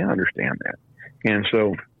that; they understand that. And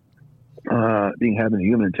so, having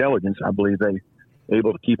human intelligence, I believe they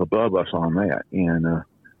able to keep above us on that. And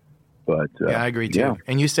yeah, I agree too. Yeah.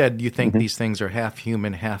 And you said you think these things are half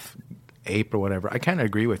human, half ape, or whatever. I kind of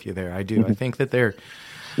agree with you there. I do. I think that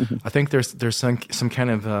I think there's some kind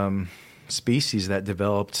of species that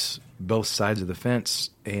developed both sides of the fence,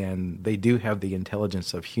 and they do have the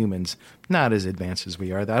intelligence of humans, not as advanced as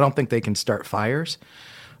we are. I don't think they can start fires.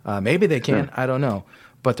 Maybe they can. I don't know.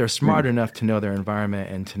 But they're smart enough to know their environment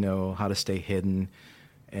and to know how to stay hidden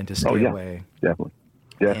and to stay away.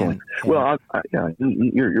 Definitely. Well,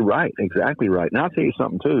 you're right. Exactly right. And I'll tell you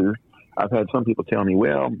something too. I've had some people tell me,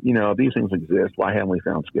 well, you know, these things exist. Why haven't we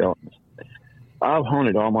found skeletons? I've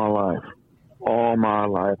hunted all my life. All my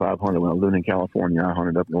life, I've hunted. When I lived in California, I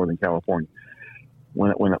hunted up Northern California.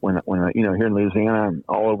 When I, you know, here in Louisiana, I'm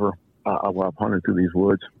all over. I've hunted through these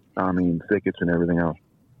woods. I mean, thickets and everything else,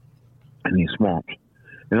 and these swamps.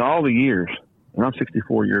 In all the years, and I'm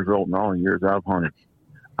 64 years old, and all the years I've hunted,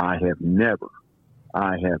 I have never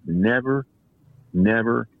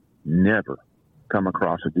come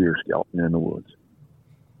across a deer skeleton in the woods.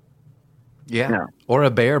 Yeah, now, or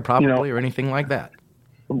a bear, probably, you know, or anything like that.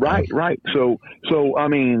 Right. So I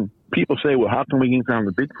mean, people say, well, how can we ain't found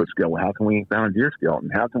a Bigfoot skeleton? How can we ain't found a deer skeleton?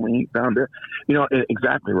 How can we ain't found a, you know,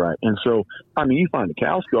 exactly right. And so, I mean, you find a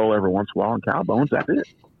cow skull every once in a while and cow bones, that's it,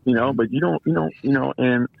 you know, but you don't,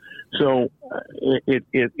 and so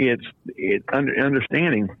it's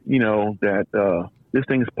understanding, you know, that, this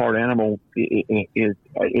thing is part animal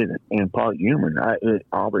and part human.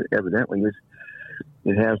 Evidently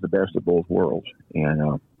it has the best of both worlds.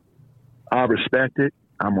 And, I respect it.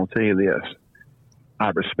 I'm going to tell you this.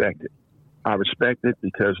 I respect it. I respect it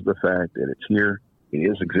because of the fact that it's here. It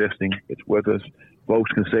is existing. It's with us.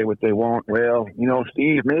 Folks can say what they want. Well, you know,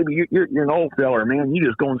 Steve, maybe you're an old feller, man. You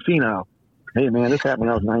just going senile. Hey, man, this happened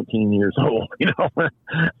when I was 19 years old. You know,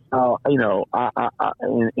 you know,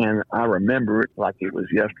 and I remember it like it was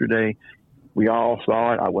yesterday. We all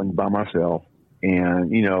saw it. I wasn't by myself,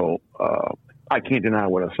 and you know, I can't deny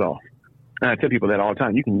what I saw. And I tell people that all the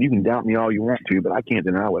time. You can doubt me all you want to, but I can't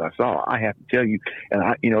deny what I saw. I have to tell you. And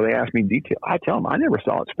they ask me detail. I tell them I never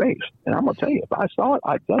saw its face, and I'm gonna tell you if I saw it,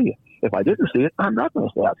 I tell you. If I didn't see it, I'm not gonna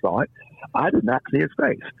say I saw it. I did not see its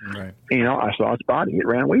face. Right. You know, I saw its body. It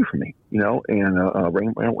ran away from me. You know, and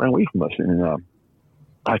ran away from us. And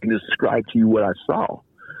I can just describe to you what I saw.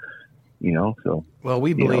 You know, so. Well,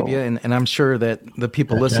 we believe you, and I'm sure that the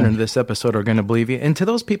people listening to this episode are going to believe you. And to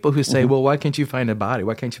those people who say, well, why can't you find a body?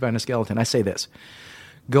 Why can't you find a skeleton? I say this.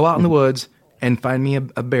 Go out in the woods and find me a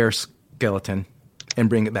bear skeleton and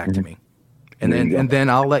bring it back to me. And then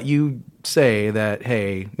I'll let you say that,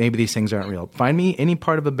 hey, maybe these things aren't real. Find me any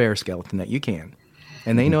part of a bear skeleton that you can.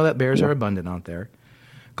 And they know that bears are abundant out there.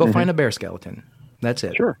 Go find a bear skeleton. That's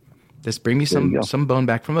it. Sure. Just bring me some bone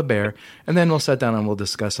back from a bear, and then we'll sit down and we'll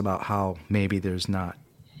discuss about how maybe there's not,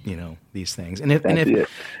 you know, these things.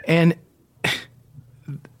 And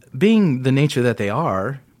being the nature that they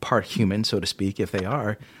are, part human, so to speak, if they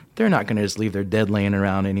are, they're not going to just leave their dead laying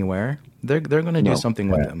around anywhere. They're going to do something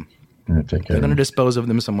with them. They're going to dispose of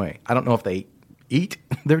them some way. I don't know if they eat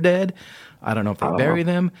their dead. I don't know if they bury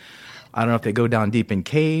them. I don't know if they go down deep in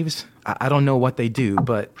caves. I don't know what they do,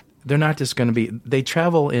 but they're not just going to be. They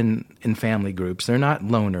travel in family groups. They're not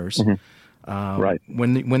loners. Right.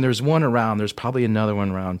 When there's one around, there's probably another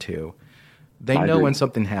one around too. They know when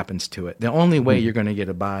something happens to it. The only way you're going to get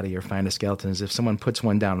a body or find a skeleton is if someone puts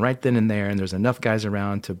one down right then and there, and there's enough guys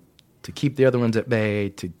around to keep the other ones at bay,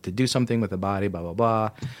 to do something with the body, blah, blah, blah.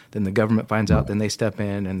 Then the government finds out, then they step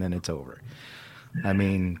in, and then it's over. I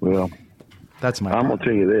mean, well, that's my I'm going to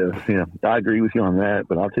tell you this. You know, I agree with you on that,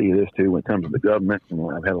 but I'll tell you this, too, when it comes to the government,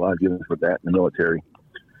 and I've had a lot of dealings with that in the military.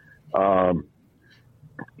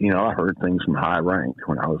 You know, I heard things from high rank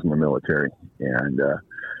when I was in the military, and,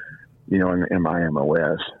 you know, in my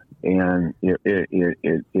MOS, and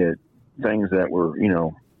it things that were, you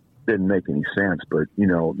know, didn't make any sense, but you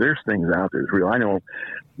know, there's things out there that's real. I know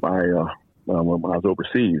when I was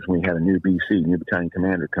overseas, we had a new BC, new battalion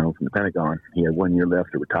commander, come from the Pentagon. He had 1 year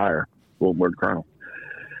left to retire, World War Colonel,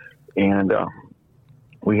 and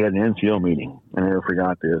we had an NCO meeting. I never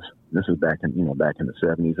forgot this. This was back in the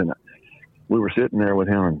 70s, and we were sitting there with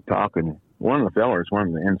him and talking. One of the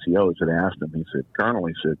NCOs had asked him. He said, "Colonel,"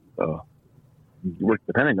 he said, "you worked at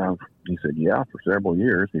the Pentagon?" He said, "Yeah, for several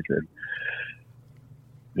years." He said,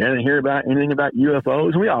 "You didn't hear about anything about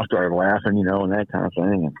UFOs?" And we all started laughing, you know, and that kind of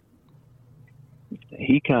thing.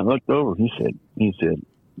 he kind of looked over. He said,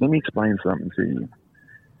 let me explain something to you.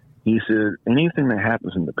 He said, anything that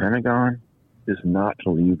happens in the Pentagon is not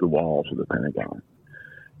to leave the walls of the Pentagon.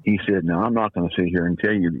 He said, now, I'm not going to sit here and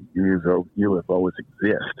tell you that UFOs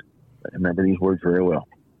exist. I remember these words very well.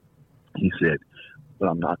 He said, but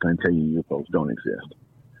I'm not going to tell you UFOs don't exist.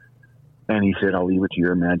 And he said, I'll leave it to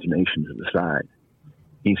your imagination to decide.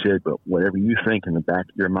 He said, but whatever you think in the back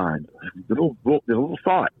of your mind, the little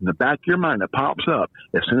thought in the back of your mind that pops up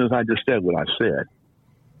as soon as I just said what I said,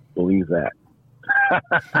 believe that.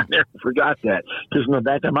 I never forgot that. Because in the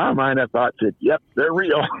back of my mind, I thought, yep, they're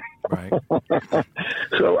real. Right.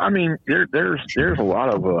 So, I mean, there's a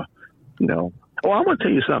lot of, you know. Oh, I'm going to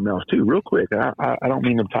tell you something else, too, real quick. I don't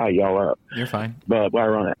mean to tie y'all up. You're fine. But while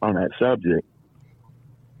we're on that subject,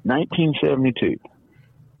 1972,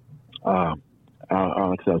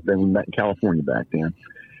 we met in California back then.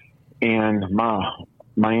 And my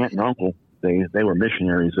aunt and uncle, they were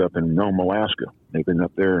missionaries up in Nome, Alaska. They've been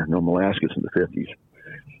up there in Nome, Alaska since the 50s.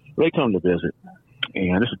 They come to visit,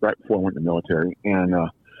 and this is right before I went in the military. And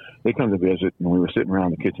they come to visit, and we were sitting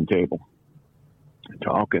around the kitchen table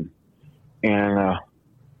talking. And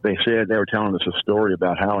they were telling us a story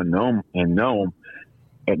about how in Nome,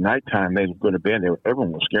 at nighttime they would go to bed.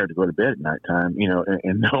 Everyone was scared to go to bed at nighttime, you know,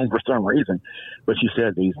 in Nome for some reason. But she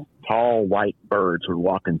said these tall white birds would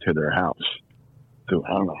walk into their house. So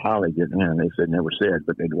I don't know how they get in. They said never said,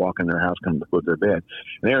 but they'd walk in their house, come to foot their bed.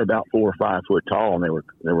 And they were about 4 or 5 foot tall, and they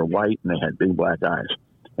were white, and they had big black eyes,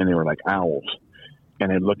 and they were like owls. And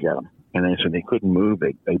they'd look at them, and they said they couldn't move.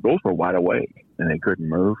 They both were wide awake, and they couldn't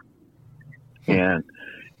move. And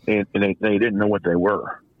they didn't know what they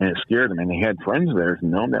were, and it scared them. And they had friends there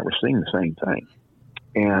in Nome that were seeing the same thing.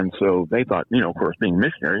 And so they thought, you know, of course, being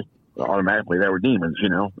missionaries, automatically they were demons, you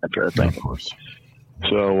know, that kind of thing. Of course.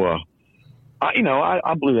 So,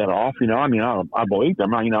 I blew that off, you know. I mean, I believed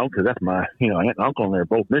them, you know, because that's my, you know, aunt and uncle, and they're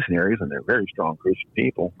both missionaries, and they're very strong Christian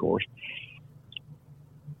people, of course.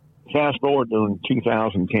 Fast forward to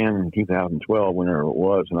 2010 and 2012, whenever it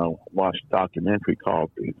was, and I watched a documentary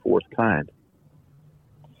called The Fourth Kind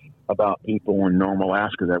about people in Nome,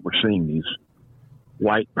 Alaska that were seeing these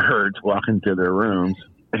white birds walk into their rooms,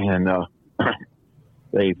 and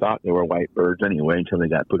they thought they were white birds anyway until they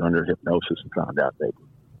got put under hypnosis and found out they were,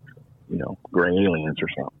 you know, gray aliens or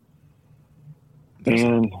something.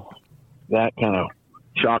 And that kind of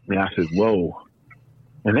shocked me. I said, whoa.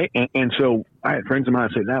 And so I had friends of mine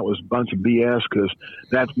say that was a bunch of BS because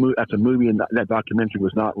that's a movie and that documentary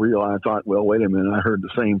was not real. I thought, well, wait a minute. I heard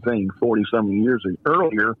the same thing 40-something years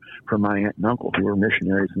earlier from my aunt and uncle who were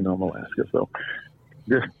missionaries in Nome, Alaska. So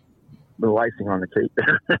just the icing on the cake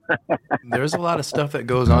there. There's a lot of stuff that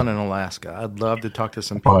goes on in Alaska. I'd love to talk to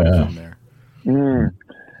some people from there.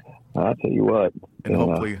 I'll tell you what. And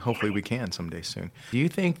hopefully we can someday soon. Do you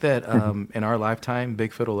think that in our lifetime,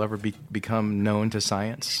 Bigfoot will ever become known to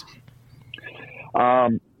science?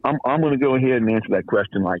 I'm going to go ahead and answer that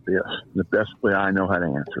question like this, the best way I know how to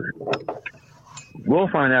answer it. We'll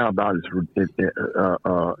find out about it.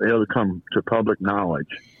 It'll come to public knowledge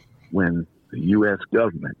when the U.S.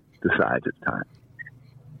 government decides it's time.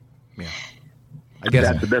 Yeah. I guess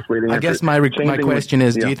that's the best way to answer it. I guess my question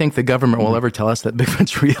is, do you think the government will ever tell us that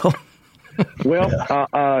Bigfoot's real?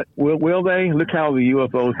 Well, will they? Look how the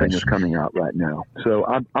UFO thing is coming out right now. So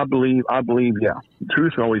I believe, yeah, the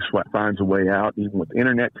truth always finds a way out. Even with the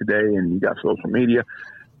internet today, and you got social media,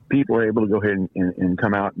 people are able to go ahead and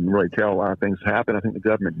come out and really tell a lot of things happen. I think the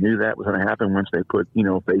government knew that was going to happen once they put, you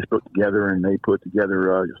know, Facebook together and they put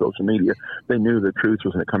together social media. They knew the truth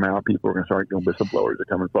was going to come out. People were going to start, you know, whistleblowers are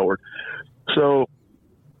coming forward. So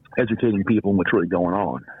educating people on what's really going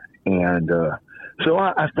on. And so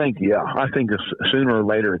I think sooner or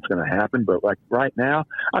later it's going to happen. But like right now,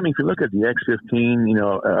 I mean, if you look at the X-15, you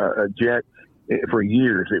know, jet, for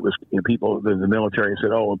years it was, you know, people, the military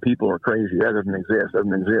said, oh, people are crazy. That doesn't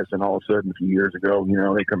exist. And all of a sudden, a few years ago, you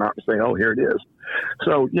know, they come out and say, oh, here it is.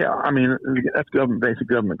 So, yeah, I mean, that's basic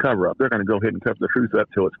government cover up. They're going to go ahead and cover the truth up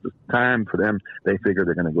till it's the time for them. They figure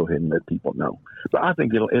they're going to go ahead and let people know. But I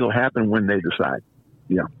think it'll happen when they decide.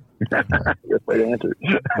 Yeah. Good way to answer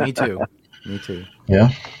it. Me too. Yeah,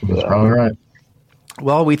 that's probably right.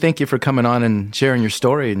 Well, we thank you for coming on and sharing your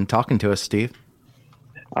story and talking to us, Steve.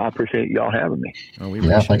 I appreciate y'all having me.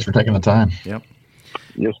 Oh, thanks for taking the time. Yep.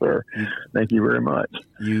 Yes, sir. Thank you very much.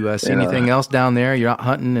 You see anything else down there? You're out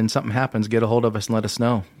hunting and something happens, get a hold of us and let us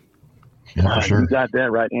know. Yeah, for sure. You got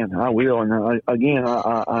that right, and I will. And again,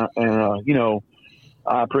 you know,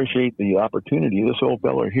 I appreciate the opportunity. This old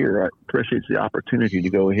fella here, I appreciate the opportunity to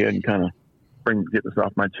go ahead and kind of get this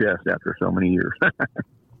off my chest after so many years.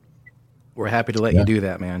 We're happy to let you do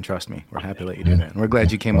that, man. Trust me. We're happy to let you do that. And we're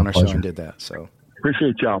glad you came on our show and did that. So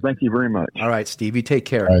Appreciate y'all. Thank you very much. all right, Steve, you take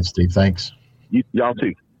care. All right, Steve. Thanks. Y'all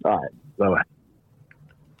too. All right. Bye-bye.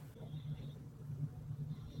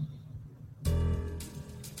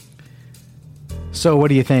 So what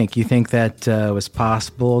do you think? You think that was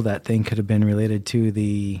possible? That thing could have been related to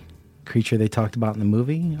the creature they talked about in the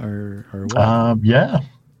movie, or what? Yeah.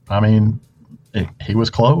 I mean, he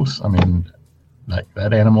was close. I mean, like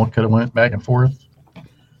that animal could have went back and forth,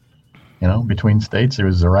 between states. It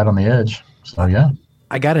was right on the edge. So, yeah.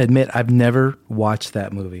 I got to admit, I've never watched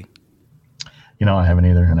that movie. I haven't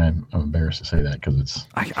either, and I'm embarrassed to say that because it's...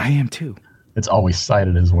 I am too. It's always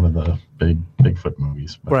cited as one of the big Bigfoot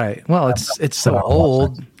movies. Right. Well, it's so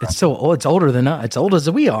old. It's so old. It's older than us. It's old as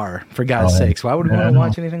we are, for God's sakes. Why would we want to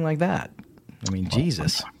watch anything like that? I mean,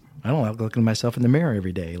 Jesus. I don't like looking at myself in the mirror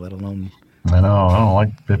every day, let alone... I know. I don't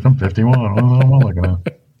like 51. I don't know what I'm looking at.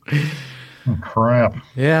 Oh, crap.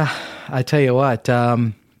 Yeah. I tell you what,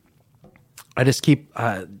 I just keep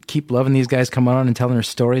loving these guys coming on and telling their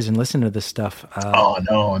stories and listening to this stuff. I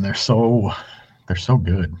know, and they're so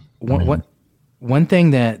good. One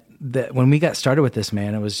thing that when we got started with this,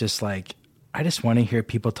 man, it was just like, I just want to hear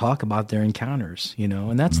people talk about their encounters,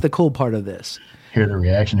 and that's the cool part of this. Hear the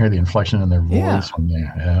reaction, hear the inflection in their voice.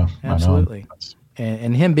 Yeah, absolutely.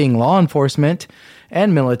 And him being law enforcement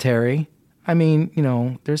and military, I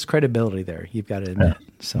mean, there's credibility there. You've got to admit.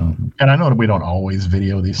 So, and I know that we don't always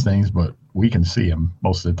video these things, but we can see them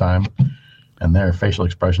most of the time, and their facial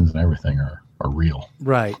expressions and everything are real.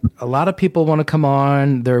 Right. A lot of people want to come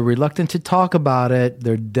on. They're reluctant to talk about it.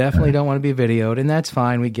 They definitely don't want to be videoed, and that's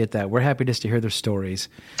fine. We get that. We're happy just to hear their stories.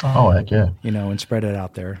 Oh, heck yeah. And spread it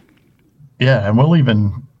out there. Yeah, and we'll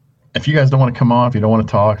even, if you guys don't want to come on, if you don't want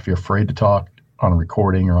to talk, if you're afraid to talk on a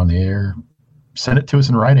recording or on the air, send it to us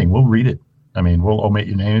in writing. We'll read it. I mean, we'll omit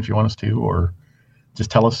your name if you want us to, or just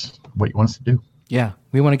tell us what you want us to do. Yeah,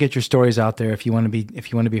 we want to get your stories out there if you want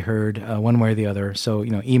to be heard one way or the other. So,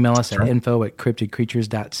 email us at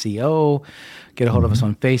info@cryptidcreatures.co. Get a hold of us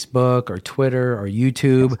on Facebook or Twitter or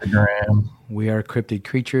YouTube. Instagram. We are Cryptid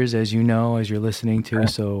Creatures, as you know, as you're listening to.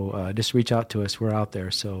 So just reach out to us. We're out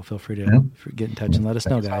there. So feel free to get in touch and let us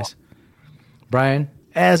know, guys. Brian,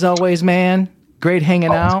 as always, man, great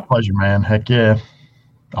hanging out. It's a pleasure, man. Heck yeah.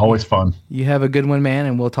 Always fun. You have a good one, man,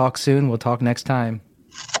 and we'll talk soon. We'll talk next time.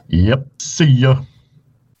 Yep. See ya.